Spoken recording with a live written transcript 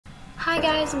Hi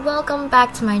guys, welcome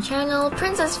back to my channel,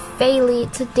 Princess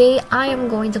Faylee. Today I am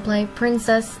going to play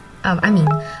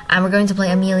we're going to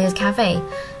play Amelia's Cafe.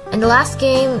 In the last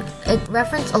game, it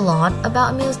referenced a lot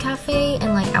about Amelia's Cafe and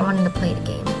I wanted to play the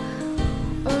game.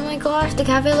 Oh my gosh, the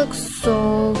cafe looks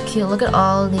so cute. Look at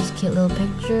all these cute little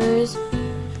pictures.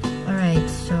 Alright,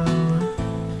 so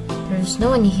there's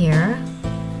no one here.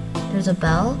 There's a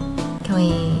bell. Can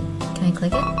I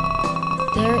click it?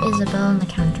 There is a bell on the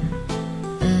counter.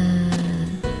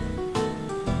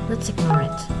 Let's ignore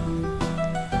it.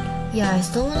 Yeah, I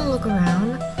still want to look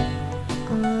around.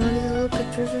 Oh, these little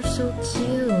pictures are so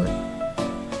cute.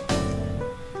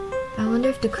 I wonder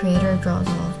if the creator draws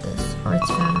all of this, or it's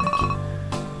fan art.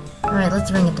 Alright,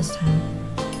 let's ring it this time.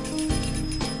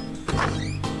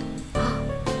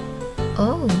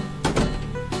 Oh.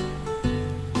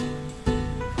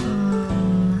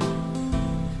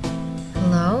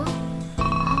 Hello?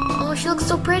 Oh, she looks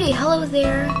so pretty. Hello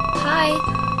there. Hi.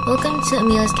 Welcome to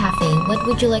Amelia's Cafe. What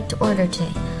would you like to order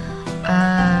today?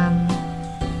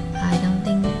 I don't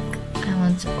think I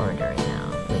want to order right now.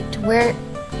 Wait,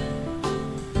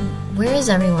 where is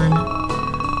everyone?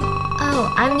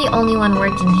 Oh, I'm the only one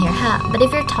working here, huh? But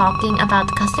if you're talking about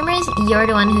the customers, you're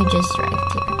the one who just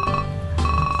arrived here.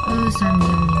 Oh, so I'm the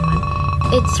only one.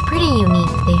 It's pretty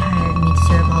unique. They hired me to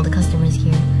serve all the customers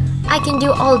here. I can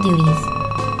do all duties.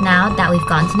 Now that we've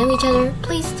gotten to know each other,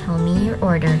 please tell me your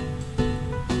order.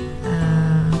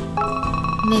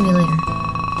 Maybe later.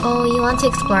 Oh, you want to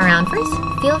explore around first?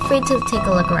 Feel free to take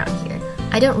a look around here.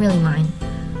 I don't really mind.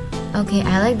 Okay,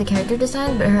 I like the character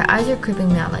design, but her eyes are creeping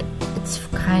me out. It's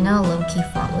kinda low-key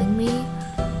following me.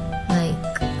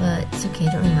 But it's okay,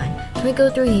 don't really mind. Can we go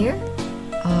through here?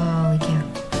 Oh, we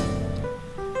can't.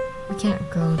 We can't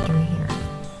go through here.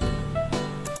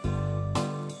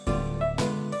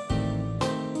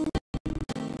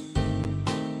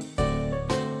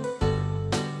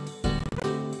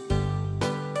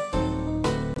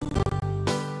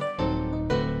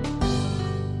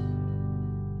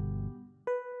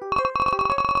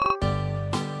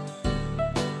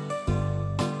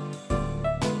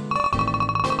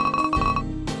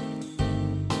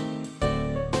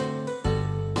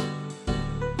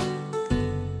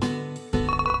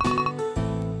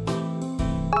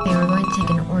 Okay, we're going to take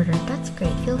an order. That's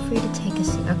great. Feel free to take a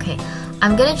seat. Okay,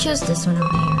 I'm gonna choose this one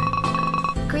over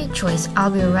here. Great choice.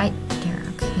 I'll be right there,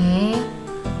 okay?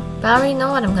 But I already know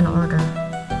what I'm gonna order.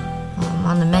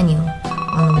 On the menu.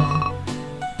 On the wall.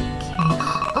 Okay.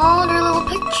 Oh, they're little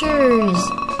pictures!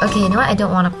 Okay, you know what? I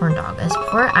don't want a corn dog. As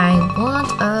before, I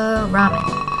want a ramen.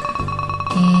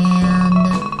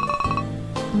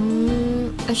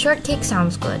 And... a shortcake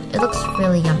sounds good. It looks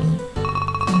really yummy.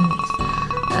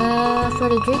 For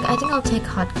the drink, I think I'll take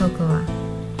hot cocoa.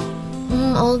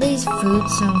 All these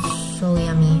foods sound so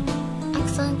yummy.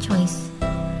 Excellent choice.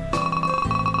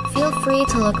 Feel free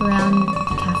to look around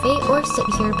the cafe or sit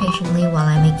here patiently while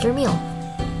I make your meal.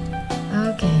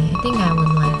 Okay, I think I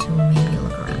would like to maybe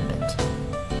look around a bit.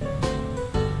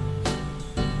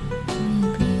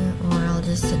 Or I'll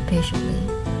just sit patiently.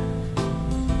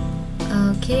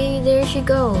 Okay, there she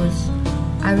goes.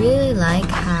 I really like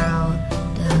how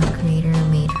the creator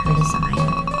made her design.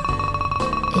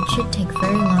 It should take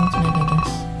very long to make, I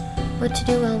guess. What to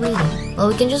do while waiting? Well,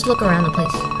 we can just look around the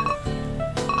place.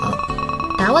 Oh,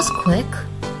 that was quick.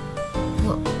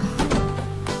 Well,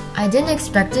 I didn't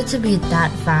expect it to be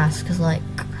that fast, because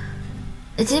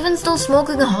it's even still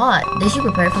smoking hot. Did she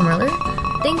prepare it from earlier?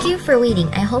 Thank you for waiting.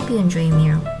 I hope you enjoy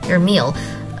your meal.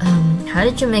 How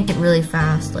did you make it really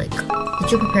fast? Did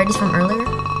you prepare this from earlier?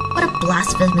 What a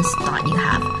blasphemous thought you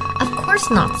have. Of course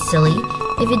not, silly.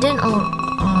 If you didn't,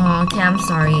 okay, I'm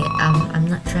sorry. I'm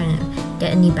not trying to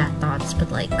get any bad thoughts, but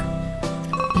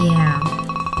yeah.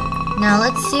 Now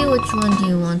let's see which one do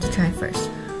you want to try first.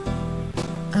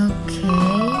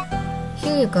 Okay,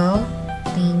 here you go.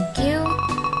 Thank you.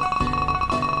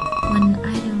 One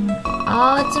item.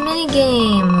 Oh, it's a mini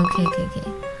game. Okay.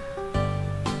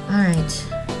 Alright.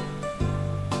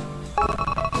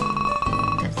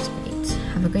 That's great.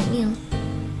 Have a great meal.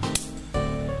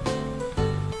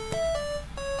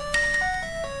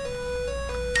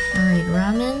 Alright,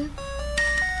 ramen.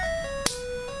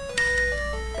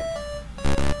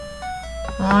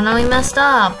 Oh no, we messed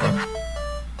up.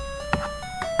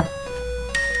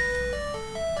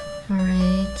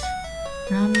 Alright,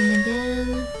 ramen again.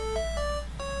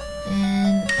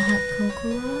 And hot cocoa.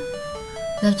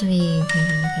 You have to be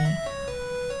patient, okay.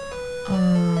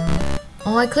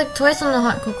 Oh, I clicked twice on the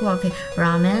hot cocoa. Okay,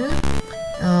 ramen.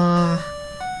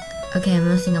 Okay, I'm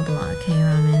messing up a lot. Okay,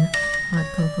 ramen, hot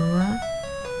cocoa.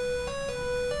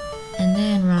 And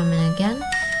then ramen again.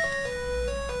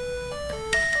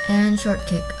 And short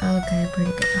kick. Okay,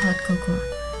 pretty good. Hot cocoa.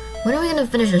 When are we gonna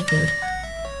finish this food?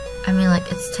 I mean,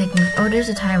 like, it's taking... Oh, there's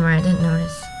a timer. I didn't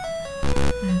notice.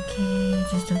 Okay,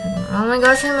 just a bit more. Oh my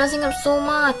gosh, I'm messing up so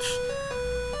much.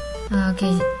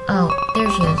 Okay. Oh, there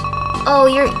she is. Oh,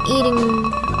 you're eating...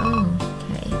 Oh,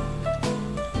 okay.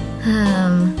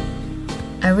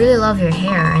 I really love your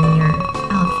hair and your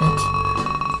outfit.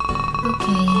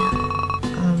 Okay.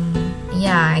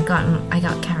 Yeah, I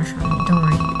got cash on it. Don't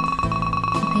worry.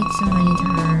 I paid some money to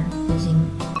her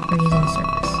for using the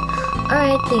service.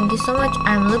 Alright, thank you so much.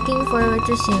 I'm looking forward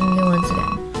to seeing you once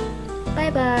again.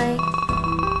 Bye-bye.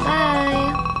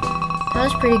 Bye. That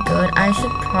was pretty good. I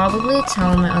should probably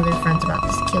tell my other friends about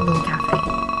this cute little cafe.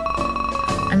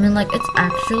 I mean, like, it's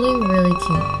actually really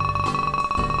cute.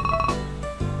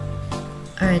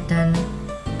 Alright then.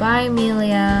 Bye,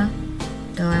 Amelia.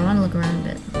 Though I want to look around a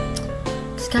bit.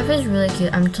 This cafe is really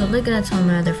cute. I'm totally gonna tell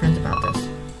my other friends about this.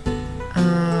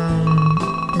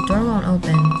 The door won't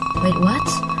open. Wait, what?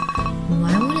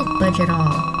 Why won't it budge at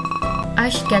all? I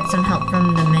should get some help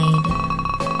from the maid.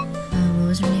 What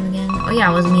was her name again? Oh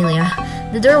yeah, it was Amelia.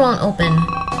 The door won't open.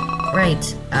 Right.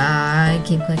 I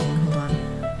keep clicking. Hold on.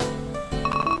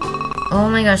 Oh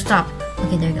my gosh, stop.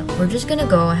 Okay, there you go. We're just gonna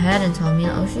go ahead and tell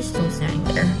Amelia. Oh, she's still standing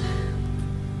there.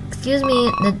 Excuse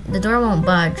me, the door won't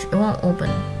budge. It won't open.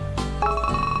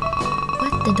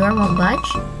 What? The door won't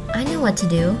budge? I know what to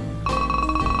do.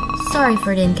 Sorry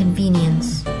for the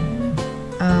inconvenience.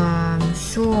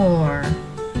 Sure.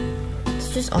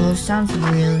 This just all sounds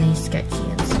really sketchy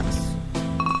and sus.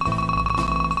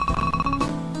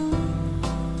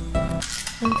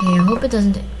 Okay, I hope it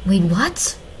doesn't... Wait,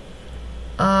 what?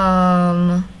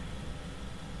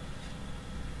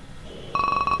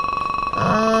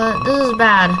 This is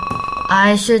bad.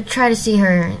 I should try to see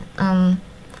her.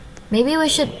 Maybe we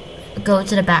should go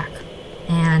to the back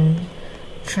and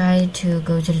try to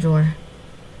go to the door.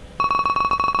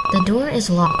 The door is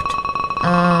locked.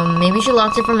 Maybe she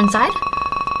locked it from inside?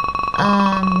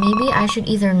 Maybe I should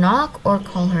either knock or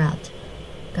call her out.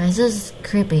 Guys, this is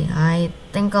creepy. I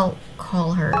think I'll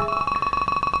call her.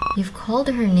 You've called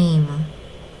her name.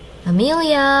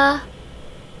 Amelia?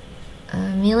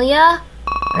 Amelia?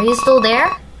 Are you still there?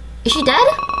 Is she dead?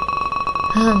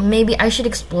 Maybe I should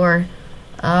explore.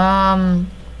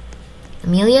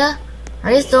 Amelia?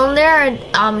 Are you still in there?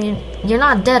 You're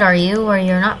not dead, are you? Or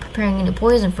you're not preparing any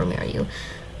poison for me, are you?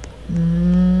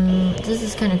 This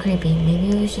is kind of creepy.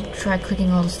 Maybe we should try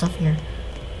clicking all the stuff here.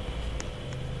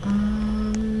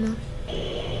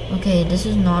 Okay, this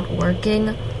is not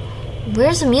working.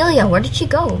 Where's Amelia? Where did she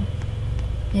go?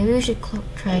 Maybe we should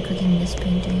try clicking this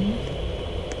painting.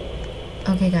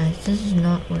 Okay, guys, this is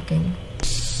not working.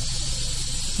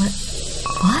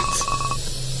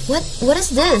 What? What is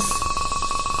this?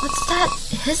 What's that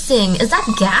hissing? Is that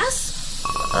gas?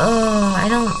 I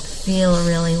don't feel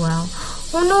really well.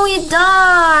 Oh no, he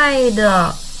died!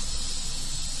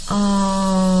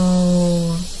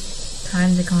 Oh,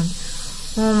 time's a con.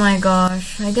 Oh my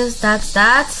gosh, I guess that's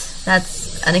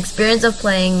an experience of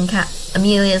playing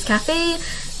Amelia's Cafe.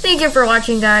 Thank you for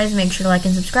watching, guys. Make sure to like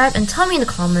and subscribe, and tell me in the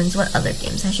comments what other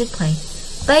games I should play.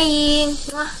 Bye!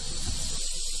 Mwah.